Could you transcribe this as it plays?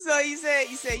So you said,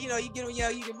 you get them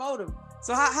young, you can mold them.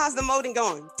 So how's the molding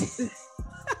going?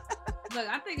 Look,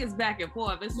 I think it's back and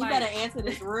forth. It's you like, better answer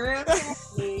this real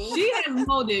quickly. She has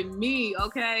molded me,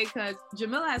 okay? Because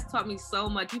Jamilla has taught me so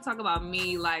much. You talk about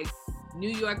me, like, New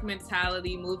York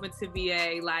mentality, moving to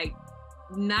VA, like,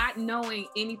 not knowing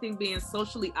anything, being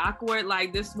socially awkward.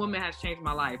 Like, this woman has changed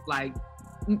my life. Like,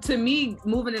 to me,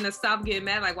 moving in the South, getting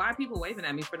mad, like, why are people waving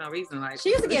at me for no reason? Like, she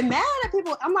used to get mad at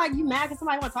people. I'm like, you mad because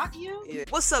somebody want to talk to you? Yeah.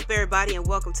 What's up, everybody, and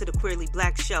welcome to the Queerly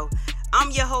Black Show. I'm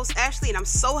your host, Ashley, and I'm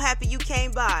so happy you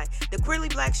came by. The Queerly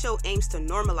Black Show aims to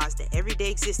normalize the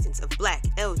everyday existence of Black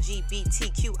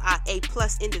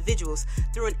LGBTQIA+ individuals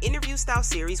through an interview-style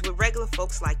series with regular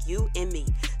folks like you and me.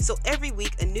 So every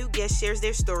week, a new guest shares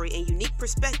their story and unique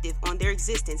perspective on their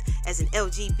existence as an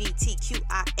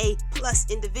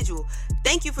LGBTQIA+ individual.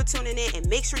 Thank you for tuning in, and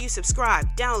make sure you subscribe,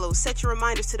 download, set your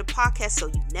reminders to the podcast so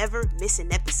you never miss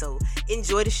an episode.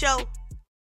 Enjoy the show.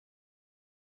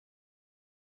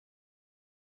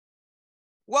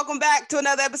 Welcome back to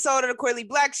another episode of the Queerly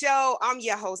Black Show. I'm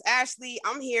your host, Ashley.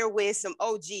 I'm here with some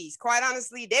OGs. Quite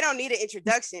honestly, they don't need an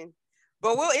introduction,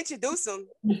 but we'll introduce them.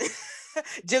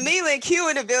 Jamilla and Q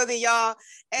in the building, y'all.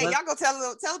 Hey, y'all go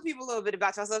tell people a little bit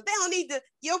about yourself. They don't need to,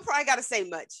 you don't probably got to say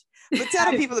much, but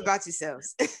tell the people about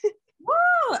yourselves.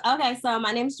 Woo! Okay, so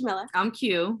my name is Jamilla. I'm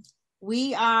Q.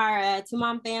 We are a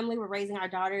two-mom family. We're raising our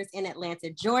daughters in Atlanta,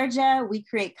 Georgia. We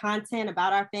create content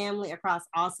about our family across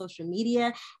all social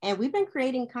media. And we've been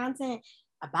creating content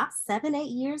about 7-8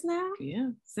 years now. Yeah,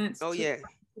 since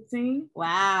 2015.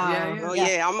 Wow.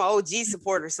 Yeah, I'm an OG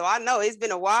supporter, so I know it's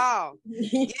been a while.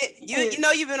 You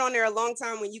know you've been on there a long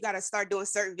time when you got to start doing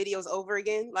certain videos over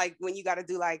again, like when you got to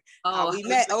do like we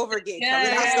met over again,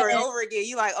 telling our story over again.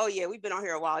 You like, oh yeah, we've been on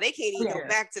here a while. They can't even go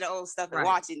back to the old stuff and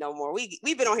watch it no more. We've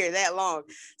been on here that long,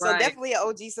 so definitely an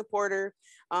OG supporter.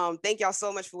 Thank y'all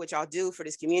so much for what y'all do for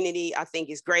this community. I think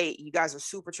it's great. You guys are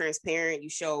super transparent. You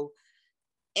show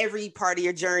every part of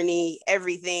your journey,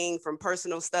 everything from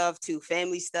personal stuff to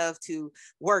family stuff to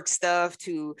work stuff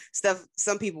to stuff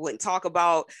some people wouldn't talk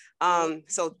about.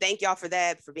 So thank y'all for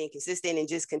that, for being consistent and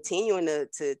just continuing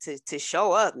to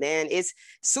show up, man. It's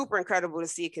super incredible to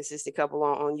see a consistent couple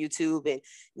on YouTube and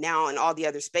now in all the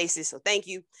other spaces. So thank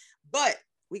you. But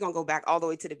we're gonna go back all the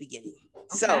way to the beginning. Okay,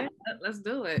 so let's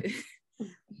do it.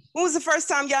 When was the first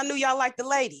time y'all knew y'all liked the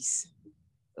ladies?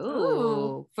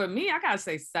 Ooh, for me, I gotta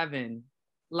say 7.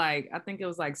 Like, I think it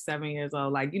was like 7 years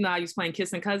old. Like, you know, I used playing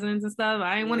kissing cousins and stuff.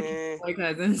 I didn't want to play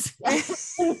cousins.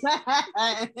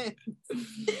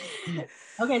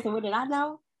 Okay, so what did I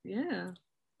know? Yeah.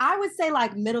 I would say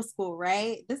like middle school,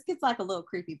 right? This gets like a little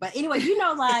creepy. But anyway, you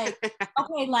know, like,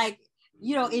 okay, like,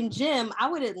 you know, in gym, I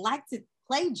wouldn't like to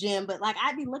play gym, but like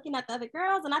I'd be looking at the other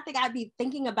girls and I think I'd be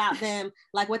thinking about them,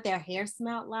 like what their hair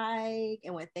smelled like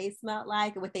and what they smelled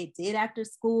like and what they did after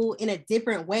school in a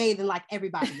different way than like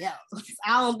everybody else.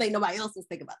 I don't think nobody else was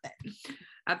thinking about that.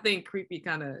 I think creepy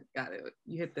kind of got it.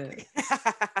 You hit the. It's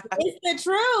the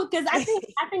truth, because I think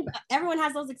everyone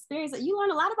has those experiences. You learn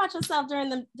a lot about yourself during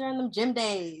them gym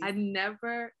days. I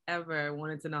never ever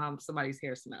wanted to know how somebody's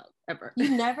hair smelled ever. You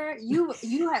never. You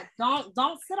had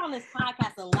don't sit on this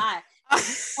podcast and lie. You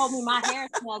told me my hair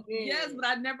smelled good. Yes, but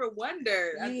I never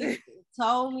wondered. You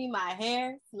told me my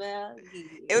hair smelled good.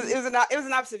 It was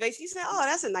an observation. You said, "Oh,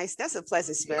 that's a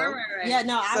pleasant smell." Right. Yeah,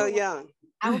 no, young.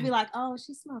 I would be like, "Oh,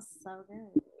 she smells so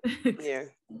good." Yeah,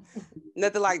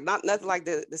 nothing like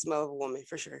the smell of a woman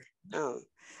for sure. I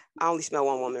only smell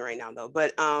one woman right now though,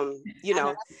 but you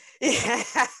know,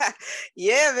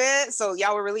 yeah, man. So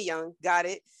y'all were really young. Got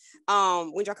it.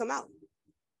 When'd y'all come out?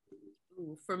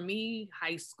 For me,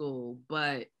 high school,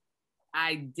 but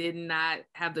I did not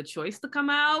have the choice to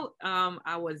come out.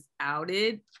 I was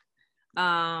outed.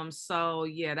 So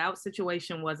yeah, that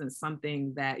situation wasn't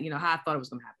something that, you know, how I thought it was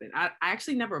gonna happen. I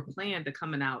actually never planned to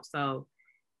coming out. So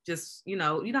just, you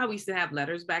know how we used to have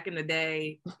letters back in the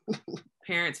day.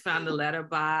 Parents found the letter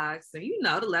box, and you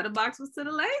know the letter box was to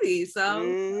the ladies. So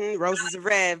roses are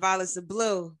red, violets are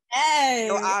blue. Hey,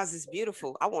 your eyes is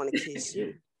beautiful. I want to kiss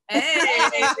you. Hey,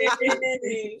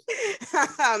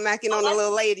 macking on the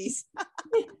little ladies.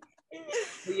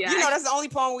 Yeah, you know that's the only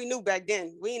poem we knew back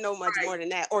then. We didn't know much more than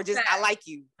that, or just I like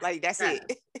you. Like that's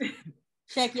it.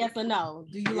 Check yes or no.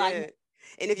 Do you like me?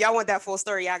 And if y'all want that full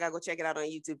story, y'all gotta go check it out on the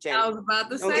YouTube channel. I was about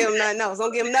to say. Don't give them nothing else.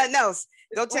 Don't give them nothing else.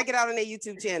 Go check it out on their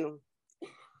YouTube channel.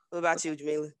 What about you,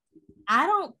 Jamilla? I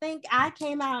don't think I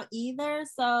came out either.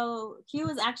 So Q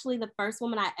was actually the first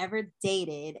woman I ever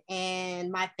dated, and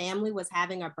my family was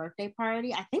having a birthday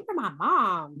party, I think for my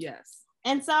mom. Yes.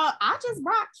 And so I just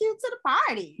brought Q to the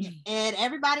party, and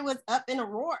everybody was up in a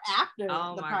roar after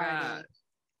the party. God.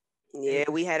 Yeah,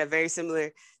 we had a very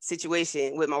similar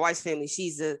situation with my wife's family.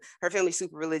 Her family's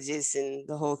super religious and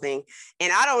the whole thing.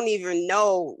 And I don't even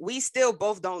know, we still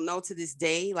both don't know to this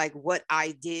day, like what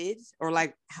I did or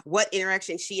like what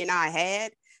interaction she and I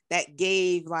had that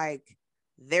gave like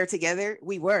they're together.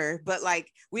 We were, but like,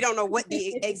 we don't know what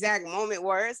the exact moment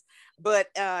was, but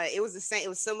it was the same, it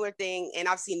was a similar thing. And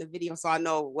I've seen the video, so I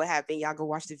know what happened. Y'all go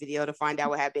watch the video to find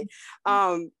out what happened.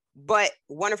 But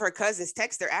one of her cousins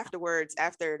texted her afterwards,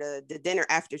 after the dinner,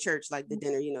 after church, like the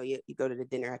dinner, you know, you go to the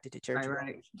dinner after the church.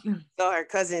 Right. So her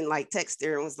cousin like texted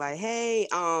her and was like, hey,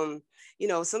 you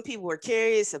know, some people were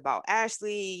curious about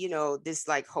Ashley, you know, this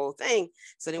like whole thing.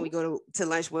 So then we go to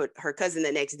lunch with her cousin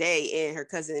the next day, and her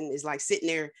cousin is like sitting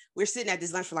there. We're sitting at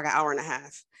this lunch for like an hour and a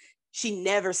half. She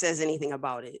never says anything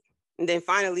about it. And then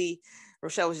finally,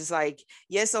 Rochelle was just like,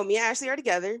 yeah, so me and Ashley are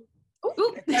together.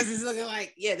 Cousin's looking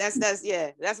like, yeah,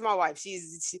 that's my wife. She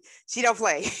don't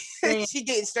play. She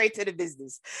getting straight to the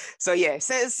business. So yeah,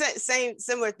 same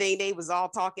similar thing. They was all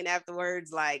talking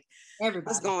afterwards, like, everybody,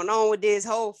 what's going on with this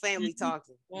whole family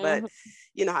talking. But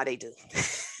you know how they do.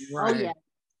 Right. Oh yeah,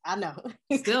 I know.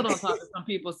 Still don't talk to some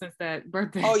people since that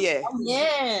birthday. Oh yeah. Oh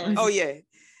yeah. Oh yeah.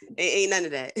 Ain't none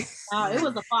of that. It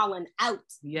was a falling out.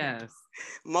 Yes.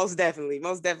 Most definitely.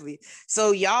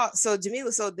 So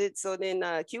Jamilla, so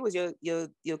then Q was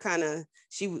your kind of,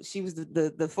 she was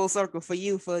the full circle for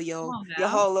you, for your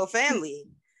whole little family.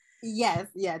 Yes,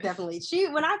 yeah, definitely.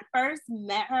 When I first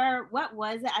met her, what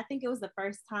was it? I think it was the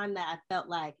first time that I felt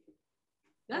like,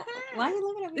 why are you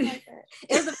looking at me like that?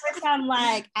 It was the first time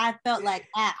like I felt like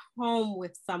at home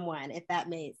with someone, if that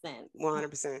made sense.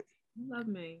 100%. Love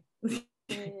me.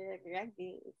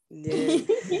 Yeah.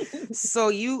 So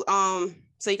you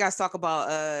guys talk about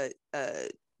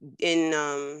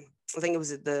I think it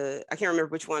was I can't remember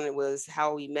which one it was,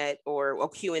 how we met or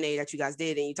Q&A that you guys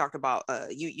did, and you talked about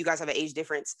you guys have an age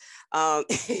difference,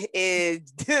 and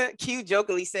Q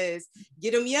jokingly says,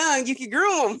 get them young, you can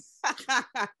groom them.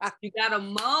 You gotta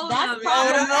mold them.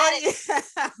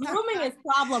 Grooming is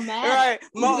problematic. Right,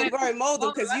 mold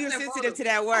them, because you're sensitive to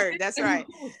that word. That's right.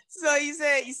 So you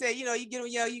said, you know, you get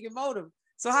them young, you can mold them.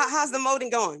 So how's the molding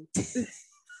going?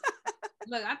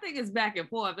 Look, I think it's back and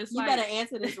forth. It's you better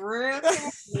answer this real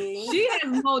quickly. She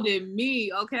has molded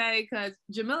me, okay? Because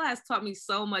Jamilla has taught me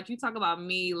so much. You talk about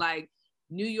me, like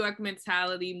New York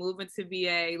mentality, moving to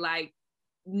VA, like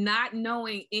not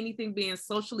knowing anything, being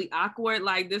socially awkward.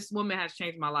 Like, this woman has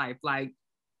changed my life. Like,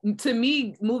 to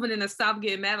me, moving in the South,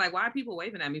 getting mad, like, why are people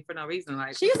waving at me for no reason?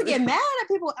 Like, she used to get mad at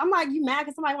people. I'm like, you mad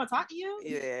because somebody want to talk to you?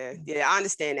 Yeah, I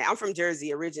understand that. I'm from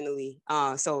Jersey originally,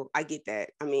 so I get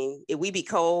that. I mean, if we be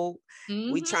cold,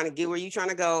 we trying to get where you trying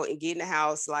to go and get in the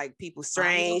house. Like, people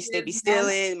strange, they be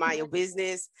stealing. Mind your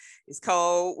business. It's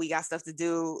cold. We got stuff to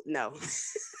do. No.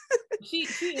 she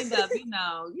ended up,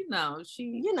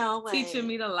 she like, teaching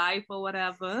me the life or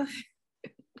whatever.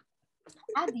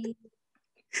 I did.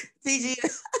 PG,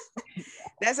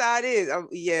 that's how it is.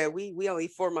 Yeah, we only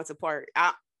 4 months apart.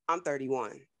 I'm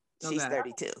 31. She's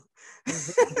 32.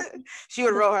 She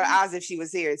would roll her eyes if she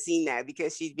was here and seen that,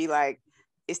 because she'd be like,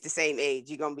 it's the same age.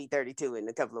 You're gonna be 32 in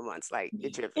a couple of months. Like,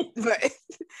 you're tripping. But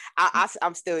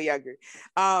I'm still younger.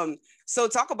 So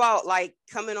talk about like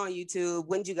coming on YouTube.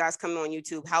 When did you guys come on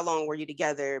YouTube? How long were you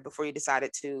together before you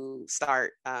decided to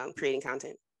start creating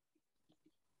content?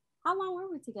 How long were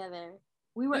we together?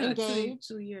 We were engaged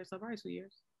 2 years, so probably 2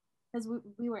 years. Because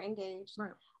we were engaged.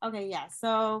 Right. Okay, yeah.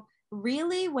 So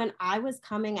really, when I was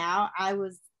coming out, I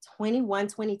was 21,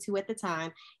 22 at the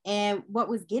time. And what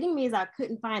was getting me is I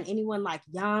couldn't find anyone like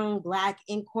young, Black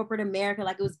in corporate America.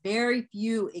 Like, it was very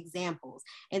few examples.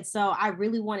 And so I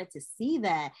really wanted to see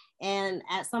that. And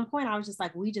at some point, I was just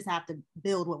like, we just have to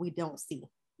build what we don't see.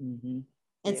 Mm-hmm.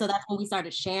 And so that's when we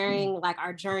started sharing like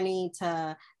our journey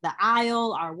to the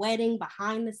aisle, our wedding,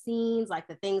 behind the scenes, like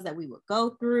the things that we would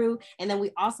go through. And then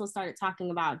we also started talking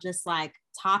about just like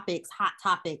topics, hot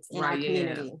topics in our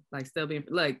community. Like, still being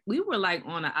like, we were like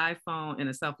on an iPhone and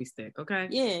a selfie stick. Okay.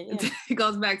 Yeah. It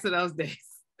goes back to those days.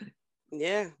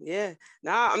 Yeah.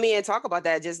 Nah, I mean, and talk about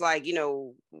that, just like,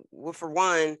 well, for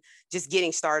one, just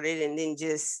getting started, and then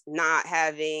just not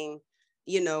having,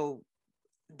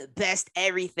 the best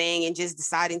everything, and just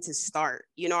deciding to start,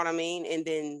 you know what I mean? And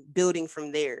then building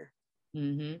from there.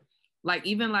 Mm-hmm. Like,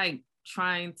 even like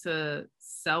trying to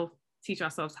teach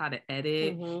ourselves how to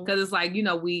edit, because it's like,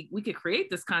 we could create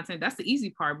this content, that's the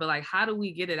easy part, but like, how do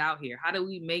we get it out here? How do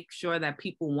we make sure that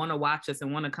people want to watch us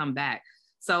and want to come back?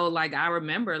 So like I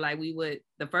remember like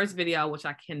the first video, which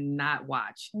I cannot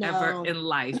watch ever in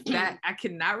life, that I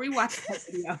cannot rewatch that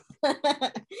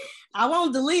video. I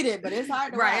won't delete it, but it's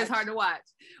hard to watch. It's hard to watch.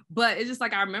 But it's just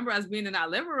like I remember us being in our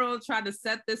living room trying to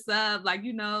set this up. Like,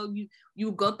 you know,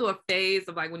 you go through a phase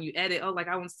of like when you edit, oh, like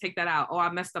I want to take that out. Oh, I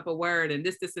messed up a word and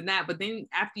this and that. But then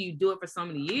after you do it for so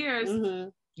many years,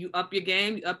 you up your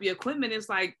game, you up your equipment. It's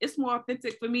like, it's more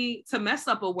authentic for me to mess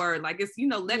up a word. Like it's, you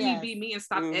know, let me be me and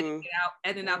stop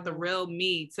editing out the real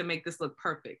me to make this look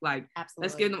perfect. Like,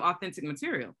 let's give them authentic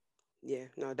material. Yeah,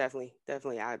 no, definitely.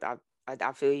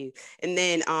 I feel you. And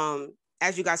then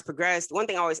as you guys progressed, one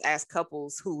thing I always ask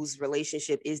couples whose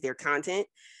relationship is their content,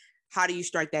 how do you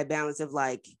strike that balance of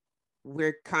like,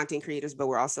 we're content creators, but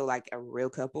we're also like a real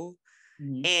couple,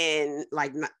 and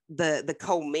like the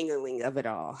co-mingling of it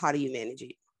all? How do you manage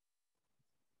it?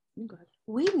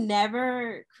 We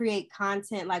never create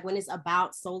content like when it's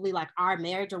about solely like our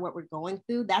marriage or what we're going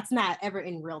through. That's not ever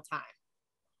in real time,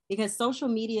 because social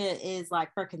media is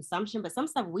like for consumption, but some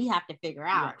stuff we have to figure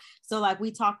out. Right. So like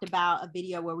we talked about a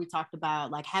video where we talked about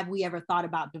like, have we ever thought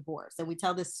about divorce? And we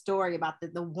tell this story about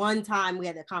the one time we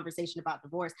had a conversation about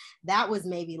divorce. That was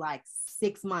maybe like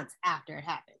 6 months after it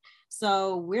happened.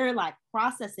 So we're like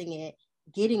processing it,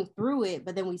 getting through it,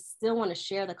 but then we still want to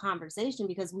share the conversation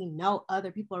because we know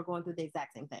other people are going through the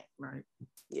exact same thing. Right.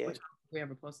 Yeah. We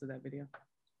ever posted that video?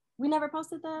 We never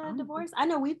posted the divorce. I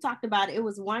know we've talked about it. It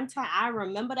was one time. I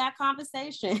remember that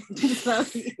conversation. So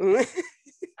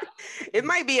it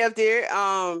might be up there.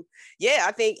 Yeah,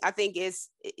 I think it's,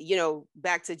 you know,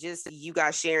 back to just you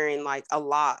guys sharing like a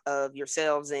lot of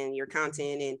yourselves and your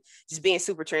content and just being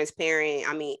super transparent.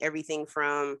 I mean, everything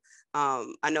from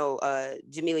I know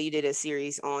Jamilla, you did a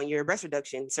series on your breast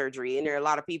reduction surgery, and there are a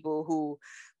lot of people who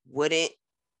wouldn't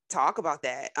talk about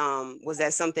that. Was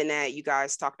that something that you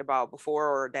guys talked about before,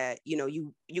 or that, you know,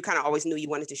 you kind of always knew you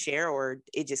wanted to share, or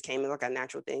it just came as like a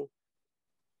natural thing?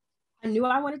 I knew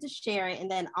I wanted to share it. And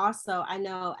then also I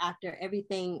know after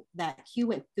everything that Q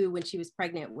went through when she was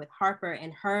pregnant with Harper,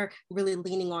 and her really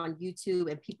leaning on YouTube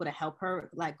and people to help her,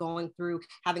 like going through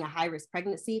having a high risk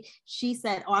pregnancy, she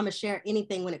said, oh, I'm gonna share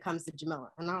anything when it comes to Jamilla.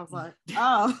 And I was like,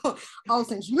 oh,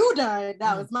 since you done it,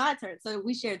 that was my turn. So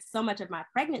we shared so much of my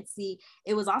pregnancy.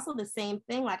 It was also the same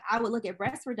thing. Like I would look at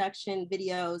breast reduction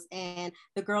videos and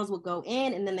the girls would go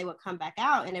in and then they would come back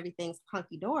out and everything's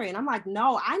hunky-dory. And I'm like,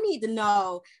 no, I need to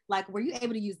know, like, were you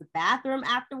able to use the bathroom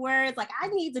afterwards? Like, I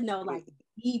need to know, like,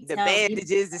 the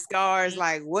bandages, the scars,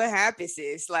 like, what happened,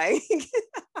 sis? Like,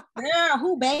 girl,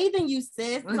 who bathing you,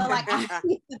 sis? So, like, I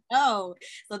need to know.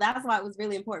 So that's why it was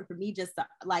really important for me just to,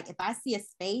 like, if I see a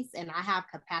space and I have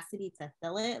capacity to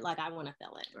fill it, like, I want to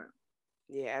fill it.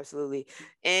 Yeah, absolutely.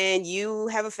 And you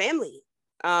have a family.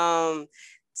 To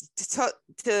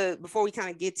before we kind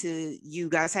of get to you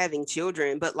guys having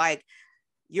children, but like,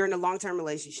 you're in a long-term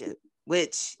relationship,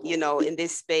 which, you know, in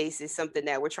this space is something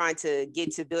that we're trying to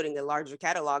get to, building a larger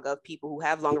catalog of people who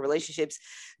have longer relationships.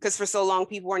 Because for so long,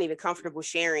 people weren't even comfortable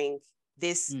sharing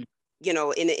this, you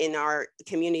know, in our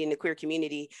community, in the queer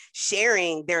community,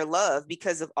 sharing their love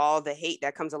because of all the hate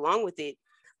that comes along with it.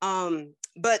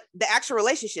 But the actual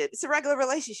relationship, it's a regular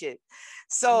relationship.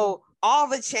 So all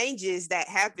the changes that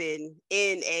happen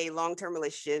in a long-term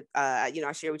relationship, you know,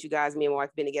 I share with you guys, me and my wife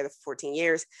have been together for 14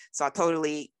 years. So I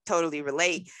totally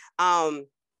relate.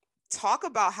 Talk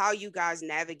about how you guys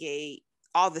navigate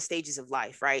all the stages of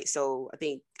life, right? So I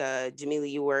think, Jamilla,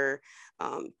 you were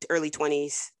early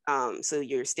 20s. So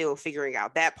you're still figuring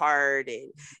out that part,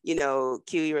 and, you know,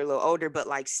 Q, you're a little older, but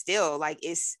like still, like,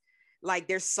 it's like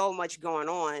there's so much going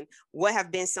on. What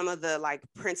have been some of the like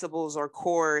principles or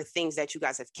core things that you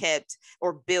guys have kept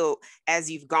or built as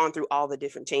you've gone through all the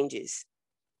different changes?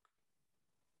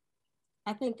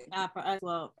 I think for us,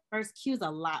 well, first, Q's a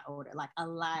lot older, like a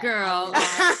lot. Girl.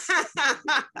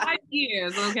 5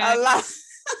 years, okay? A lot.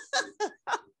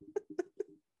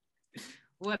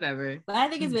 Whatever. But I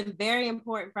think it's been very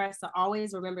important for us to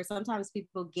always remember, sometimes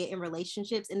people get in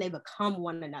relationships and they become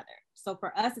one another. So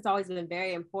for us, it's always been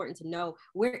very important to know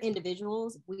we're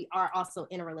individuals. We are also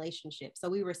in a relationship. So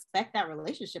we respect that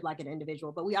relationship like an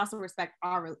individual, but we also respect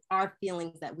our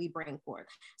feelings that we bring forth.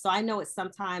 So I know it's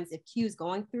sometimes if Q's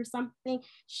going through something,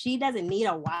 she doesn't need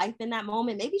a wife in that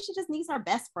moment. Maybe she just needs her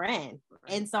best friend.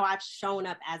 And so I've shown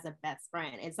up as a best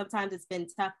friend. And sometimes it's been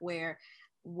tough where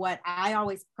what I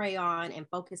always pray on and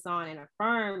focus on and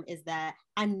affirm is that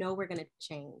I know we're going to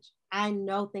change. I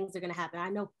know things are going to happen. I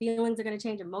know feelings are going to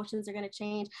change. Emotions are going to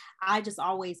change. I just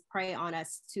always pray on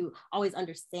us to always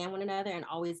understand one another and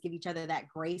always give each other that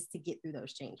grace to get through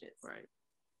those changes. Right.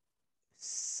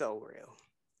 So real.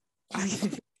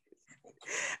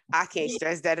 I can't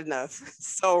stress that enough.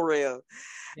 So real.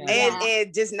 Yeah.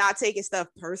 And just not taking stuff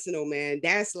personal, man.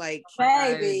 That's like,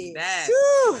 baby.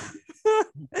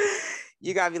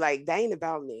 You gotta be like, that ain't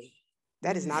about me.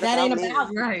 That is not that about ain't me.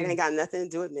 About It ain't got nothing to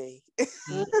do with me.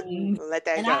 Let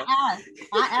that and go.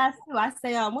 I ask you, I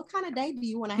say, what kind of day do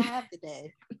you want to have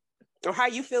today? Or how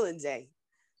you feeling today?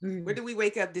 Where did we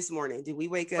wake up this morning? Did we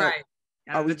wake up? Right.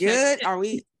 Are we good? Are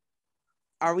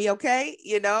we okay?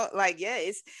 You know, like, yeah,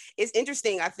 it's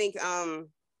interesting. I think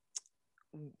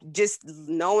just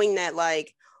knowing that,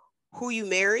 like, who you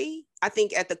marry, I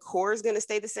think at the core is going to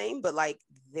stay the same, but like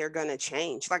they're going to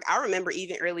change. Like I remember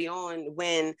even early on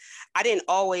when I didn't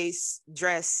always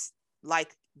dress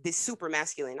like this super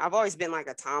masculine. I've always been like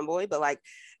a tomboy, but like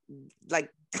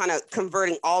kind of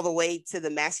converting all the way to the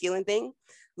masculine thing.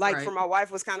 Like for my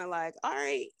wife was kind of like, all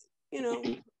right, you know,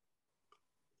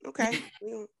 okay,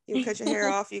 you cut your hair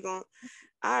off, you going,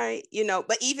 all right, you know,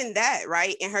 but even that,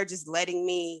 right? And her just letting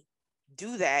me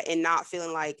do that and not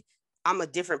feeling like I'm a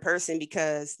different person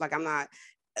because like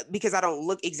because I don't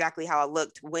look exactly how I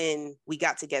looked when we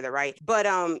got together, right? But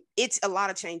it's a lot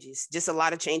of changes, just a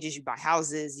lot of changes. You buy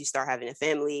houses, you start having a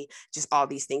family, just all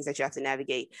these things that you have to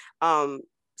navigate.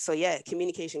 So yeah,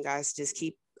 communication, guys, just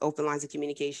keep open lines of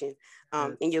communication,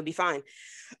 and you'll be fine.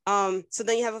 So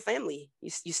then you have a family.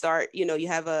 You start, you know, you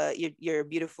have your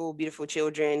beautiful, beautiful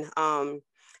children.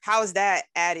 How is that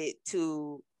added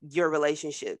to your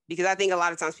relationship? Because I think a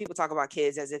lot of times people talk about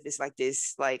kids as if it's like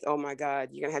this, like, oh my God,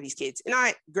 you're gonna have these kids.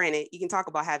 And granted, you can talk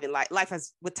about having life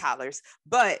as with toddlers,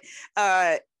 but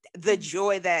the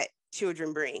joy that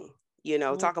children bring, you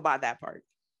know, talk about that part.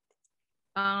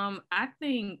 I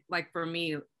think like for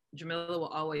me, Jamilla will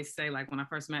always say, like, when I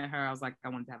first met her, I was like, I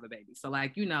wanted to have a baby. So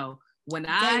like, you know, when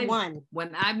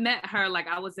I met her, like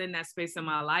I was in that space in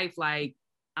my life, like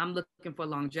I'm looking for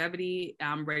longevity.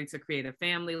 I'm ready to create a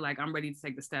family. Like I'm ready to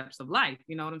take the steps of life.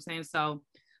 You know what I'm saying? So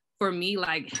for me,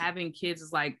 like having kids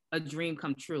is like a dream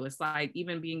come true. It's like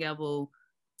even being able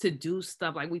to do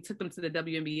stuff. Like we took them to the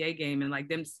WNBA game and like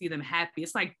them see them happy.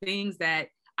 It's like things that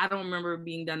I don't remember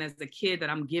being done as a kid that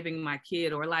I'm giving my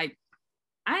kid, or like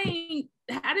I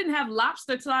didn't have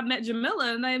lobster till I met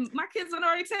Jamilla, and then my kids had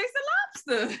already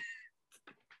tasted lobster.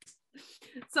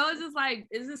 So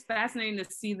it's just fascinating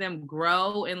to see them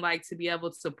grow and like to be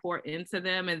able to pour into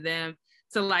them, and then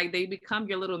to like they become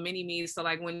your little mini me's. So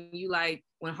like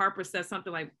when Harper says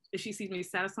something, like if she sees me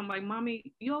sad, I'm like,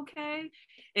 Mommy, you okay?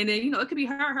 And then, you know, it could be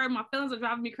her, my feelings are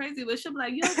driving me crazy, but she'll be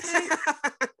like, you okay?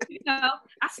 You know,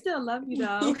 I still love you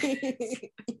though.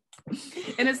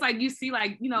 And it's like, you see,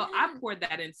 like, you know, I poured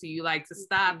that into you, like to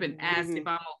stop and ask if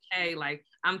I'm okay. Like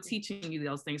I'm teaching you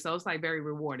those things. So it's like very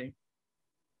rewarding.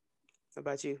 How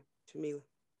about you, Jamilla?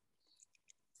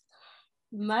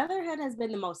 Motherhood has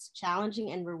been the most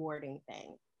challenging and rewarding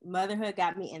thing. Motherhood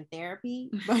got me in therapy.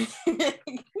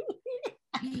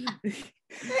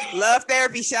 Love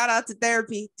therapy. Shout out to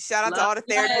therapy. Shout out to all the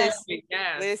therapists.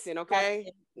 Yes. Listen, okay?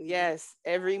 Yes,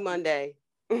 every Monday.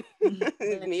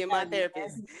 Me and my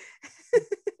therapist.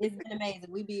 It's been amazing.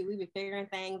 We be figuring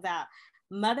things out.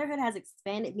 Motherhood has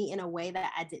expanded me in a way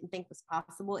that I didn't think was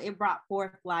possible. It brought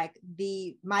forth like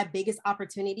my biggest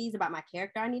opportunities about my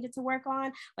character I needed to work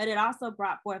on, but it also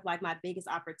brought forth like my biggest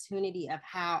opportunity of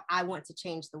how I want to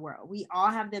change the world. We all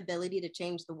have the ability to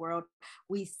change the world.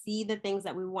 We see the things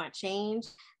that we want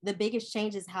changed. The biggest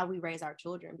change is how we raise our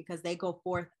children, because they go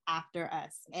forth after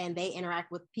us and they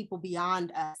interact with people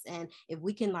beyond us. And if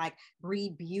we can like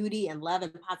breed beauty and love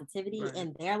and positivity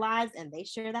in their lives, and they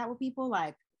share that with people,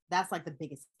 like that's like the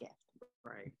biggest gift.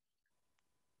 Right.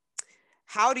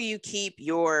 How do you keep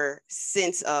your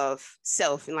sense of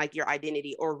self and like your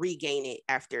identity, or regain it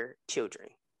after children?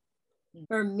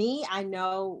 For me, I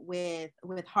know with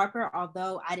Harper,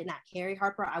 although I did not carry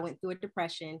Harper, I went through a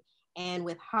depression. And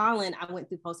with Holland, I went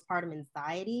through postpartum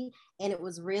anxiety. And it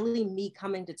was really me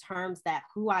coming to terms that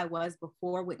who I was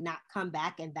before would not come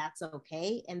back, and that's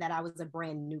okay. And that I was a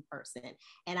brand new person.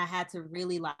 And I had to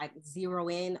really like zero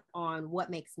in on what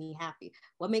makes me happy.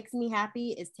 What makes me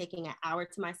happy is taking an hour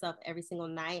to myself every single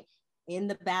night in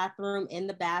the bathroom, in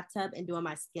the bathtub, and doing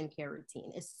my skincare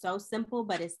routine. It's so simple,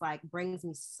 but it's like brings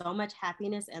me so much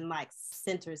happiness and like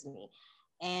centers me.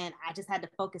 And I just had to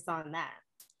focus on that.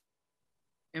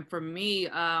 And for me,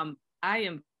 I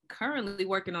am currently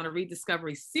working on a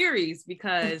rediscovery series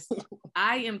because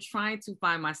I am trying to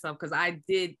find myself, because I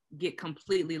did get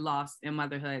completely lost in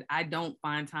motherhood. I don't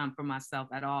find time for myself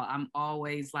at all. I'm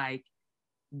always like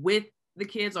with the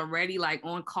kids already, like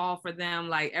on call for them,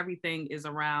 like everything is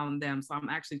around them. So I'm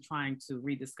actually trying to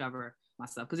rediscover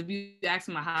myself. Because if you ask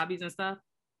me my hobbies and stuff,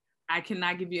 I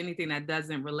cannot give you anything that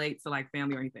doesn't relate to like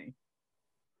family or anything.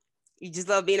 You just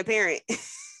love being a parent.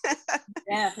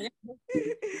 Yeah.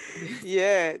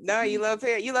 Yeah. No, you love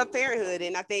parenthood.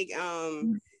 And I think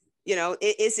you know,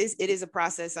 it is a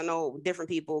process. I know different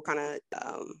people kind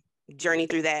of journey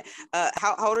through that.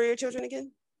 How old are your children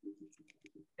again?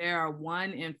 There are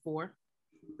 1 and 4.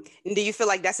 And do you feel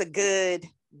like that's a good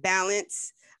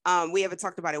balance? We haven't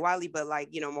talked about it widely, but like,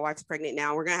 you know, my wife's pregnant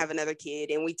now. We're gonna have another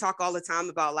kid, and we talk all the time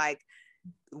about like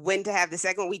when to have the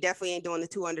second. We definitely ain't doing the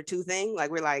 2 under 2 thing.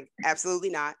 Like, we're like, absolutely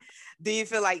not. Do you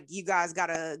feel like you guys got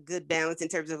a good balance in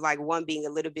terms of like one being a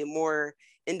little bit more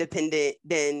independent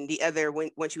than the other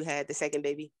once you had the second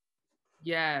baby?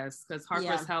 Yes, because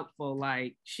Harper's helpful.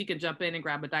 Like, she can jump in and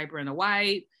grab a diaper and a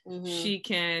wipe. She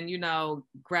can, you know,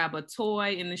 grab a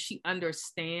toy, and then she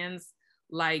understands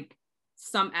like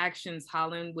some actions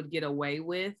Holland would get away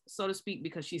with, so to speak,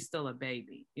 because she's still a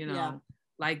baby, you know. Yeah.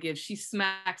 Like, if she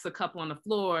smacks a cup on the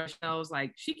floor, she knows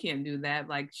like she can't do that.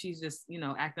 Like, she's just, you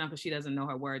know, acting up because she doesn't know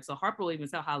her words. So Harper will even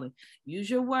tell Holland, use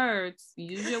your words.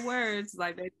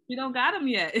 Like, she don't got them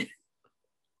yet.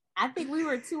 I think we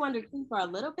were 2 under 2 for a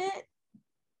little bit.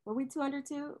 Were we 2 under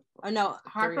 2? Or no,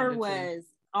 Harper was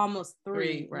almost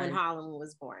 3 right. when Holland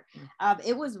was born.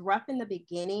 It was rough in the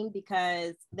beginning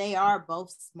because they are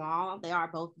both small, they are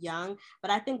both young,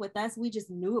 but I think with us, we just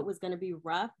knew it was going to be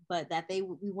rough, but that we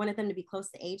wanted them to be close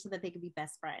to age so that they could be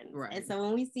best friends. Right. And so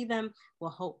when we see them, we'll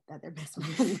hope that they're best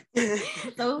friends.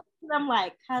 So them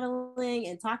like cuddling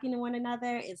and talking to one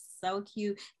another is so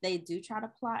cute. They do try to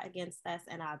plot against us,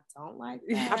 and I don't like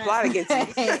that. I plot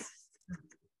against you.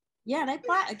 Yeah, they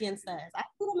plot against us. I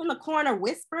put them in the corner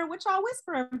whispering, what y'all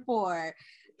whispering for?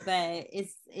 But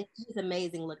it's just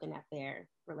amazing looking at their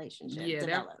relationship.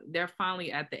 Yeah, they're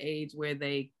finally at the age where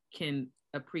they can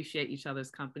appreciate each other's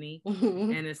company.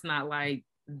 And it's not like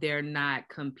they're not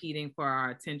competing for our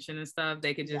attention and stuff.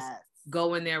 They could just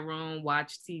go in their room,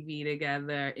 watch TV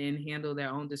together, and handle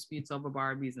their own disputes over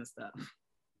Barbies and stuff.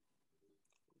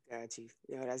 Got you.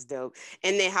 Yeah, that's dope.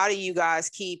 And then how do you guys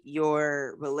keep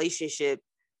your relationship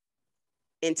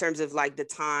in terms of like the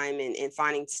time and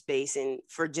finding space and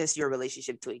for just your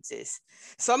relationship to exist?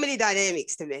 So many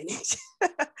dynamics to manage.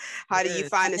 How do you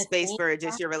find a space for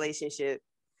just your relationship?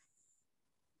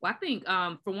 Well, I think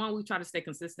for one, we try to stay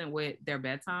consistent with their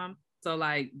bedtime. So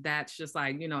like, that's just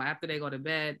like, you know, after they go to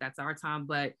bed, that's our time.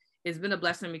 But it's been a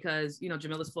blessing because, you know,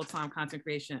 Jamilla's full-time content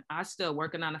creation. I still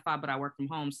work a 9 to 5, but I work from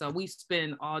home. So we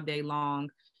spend all day long,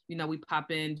 you know, we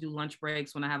pop in, do lunch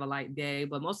breaks when I have a light day,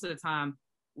 but most of the time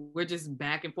we're just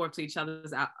back and forth to each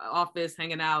other's office,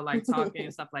 hanging out, like talking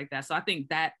and stuff like that. So I think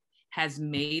that has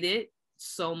made it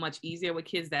so much easier with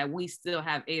kids that we still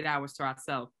have 8 hours to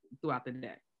ourselves throughout the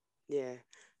day. Yeah,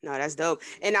 no, that's dope.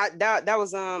 And that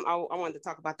was I wanted to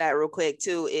talk about that real quick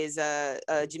too. Is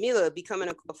Jamilla becoming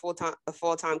a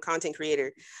full-time content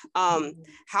creator?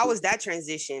 How was that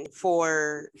transition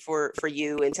for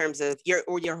you in terms of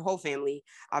your whole family,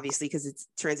 obviously, because it's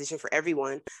transition for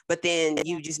everyone, but then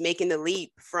you just making the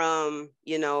leap from,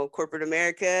 you know, corporate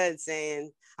America and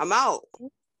saying, I'm out.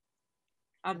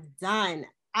 I'm done.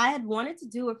 I had wanted to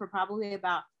do it for probably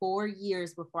about 4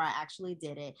 years before I actually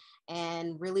did it,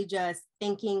 and really just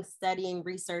thinking, studying,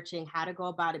 researching how to go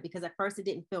about it, because at first it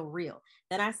didn't feel real.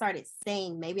 Then I started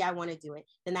saying, maybe I want to do it.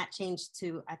 Then that changed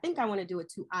to, I think I want to do it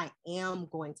to, I am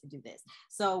going to do this.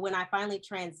 So when I finally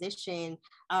transitioned,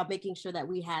 making sure that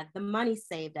we had the money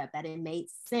saved up, that it made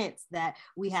sense, that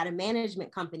we had a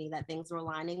management company, that things were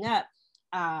lining up,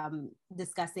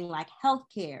 discussing like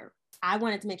healthcare. I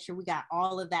wanted to make sure we got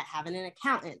all of that, having an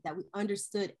accountant, that we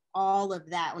understood all of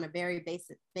that on a very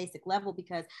basic level,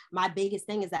 because my biggest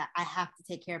thing is that I have to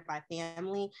take care of my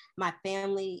family. My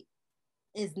family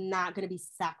is not going to be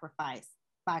sacrificed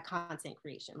by content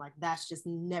creation. Like, that's just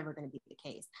never going to be the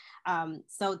case.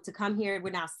 So to come here,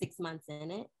 we're now 6 months in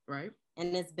it. Right.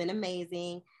 And it's been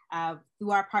amazing.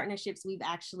 Through our partnerships, we've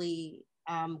actually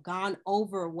gone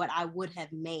over what I would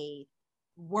have made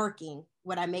working,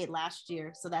 what I made last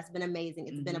year. So that's been amazing.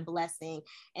 It's been a blessing.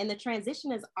 And the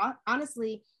transition is,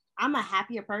 honestly, I'm a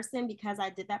happier person because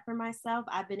I did that for myself.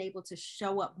 I've been able to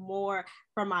show up more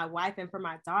for my wife and for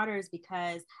my daughters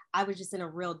because I was just in a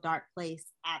real dark place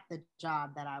at the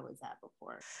job that I was at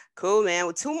before. Cool, man.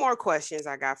 Well, 2 more questions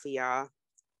I got for y'all.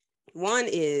 One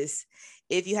is,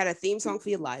 if you had a theme song for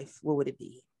your life, what would it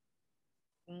be?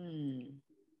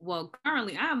 Well,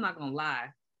 currently, I'm not gonna lie.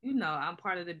 You know, I'm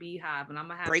part of the Beehive, and I'm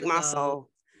gonna have Break to my go. soul.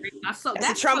 Break my soul.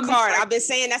 That's a trump card. I've been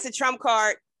saying that's a trump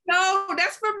card. No,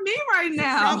 that's for me right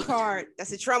now. Trump card.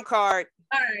 That's a trump card.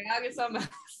 All right, I'll get something else.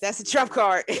 That's a trump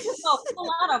card.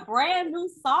 Pull out a brand new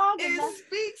song. It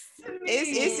speaks to me.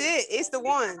 It's the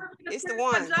one. It's the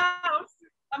one.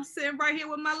 I'm sitting right here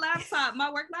with my laptop,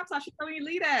 my work laptop. She told me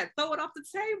leave that, throw it off the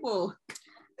table.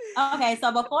 Okay,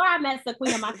 so before I met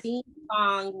Sequina, my theme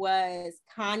song was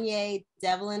Kanye,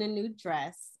 Devil in a New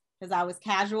Dress, because I was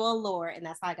Casual Allure, and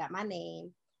that's how I got my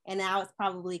name. And now it's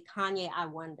probably Kanye, I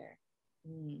Wonder.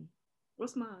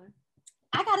 What's mine?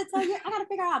 I gotta tell you, I gotta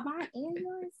figure out mine and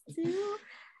yours too.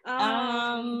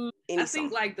 I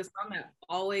think like the song that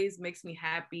always makes me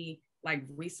happy, like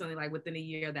recently, like within a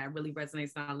year, that really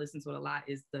resonates and I listen to it a lot,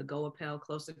 is the Go Appel,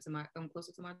 Closer to My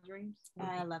Dreams.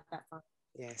 I love that song.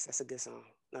 Yes, that's a good song.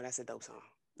 No, that's a dope song.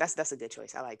 That's a good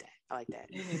choice. I like that.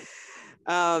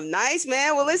 Nice,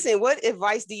 man. Well, listen, what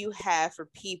advice do you have for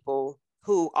people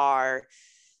who are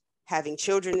having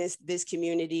children in this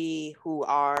community, who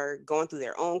are going through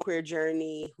their own queer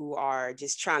journey, who are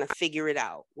just trying to figure it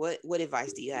out? What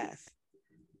advice do you have?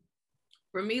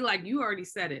 For me, like you already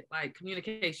said it, like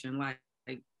communication. Like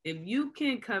if you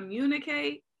can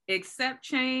communicate, accept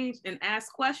change, and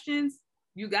ask questions,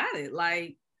 you got it.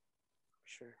 Like,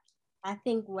 sure. I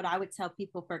think what I would tell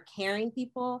people for caring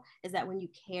people is that when you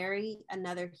carry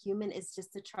another human, is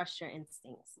just to trust your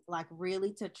instincts, like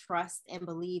really to trust and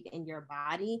believe in your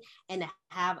body, and to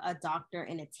have a doctor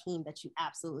and a team that you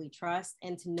absolutely trust,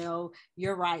 and to know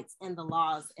your rights and the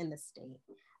laws in the state.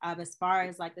 As far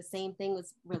as like the same thing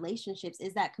with relationships,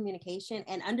 is that communication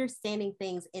and understanding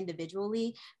things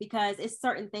individually, because it's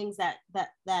certain things that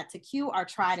to Q are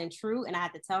tried and true. And I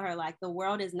had to tell her, like, the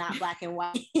world is not black and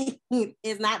white.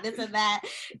 It's not this or that.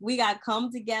 We got to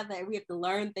come together and we have to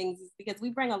learn things, because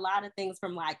we bring a lot of things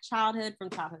from like childhood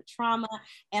trauma.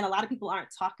 And a lot of people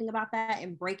aren't talking about that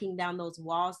and breaking down those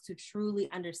walls to truly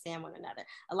understand one another.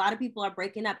 A lot of people are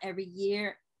breaking up every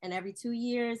year and every 2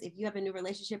 years. If you have a new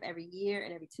relationship every year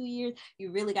and every 2 years,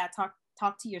 you really got to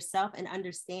talk to yourself and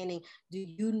understanding, do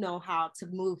you know how to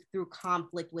move through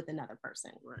conflict with another person?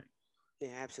 Right.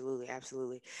 Yeah, absolutely.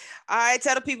 All right,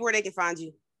 tell the people where they can find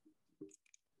you.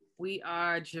 We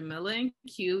are Jamilla and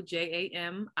Q,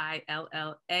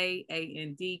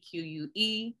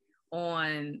 JamilllaAndQue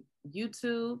on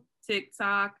YouTube,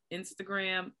 TikTok,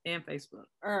 Instagram, and Facebook.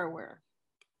 Where?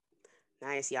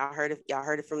 Nice. Y'all heard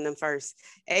it from them first.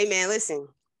 Hey man, listen,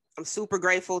 I'm super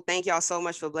grateful. Thank y'all so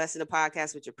much for blessing the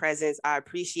podcast with your presence. I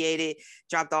appreciate it.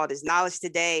 Dropped all this knowledge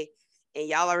today. And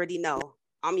y'all already know,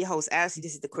 I'm your host, Ashley.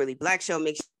 This is the Queerly Black Show.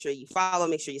 Make sure you follow,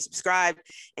 make sure you subscribe,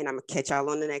 and I'm gonna catch y'all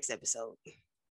on the next episode.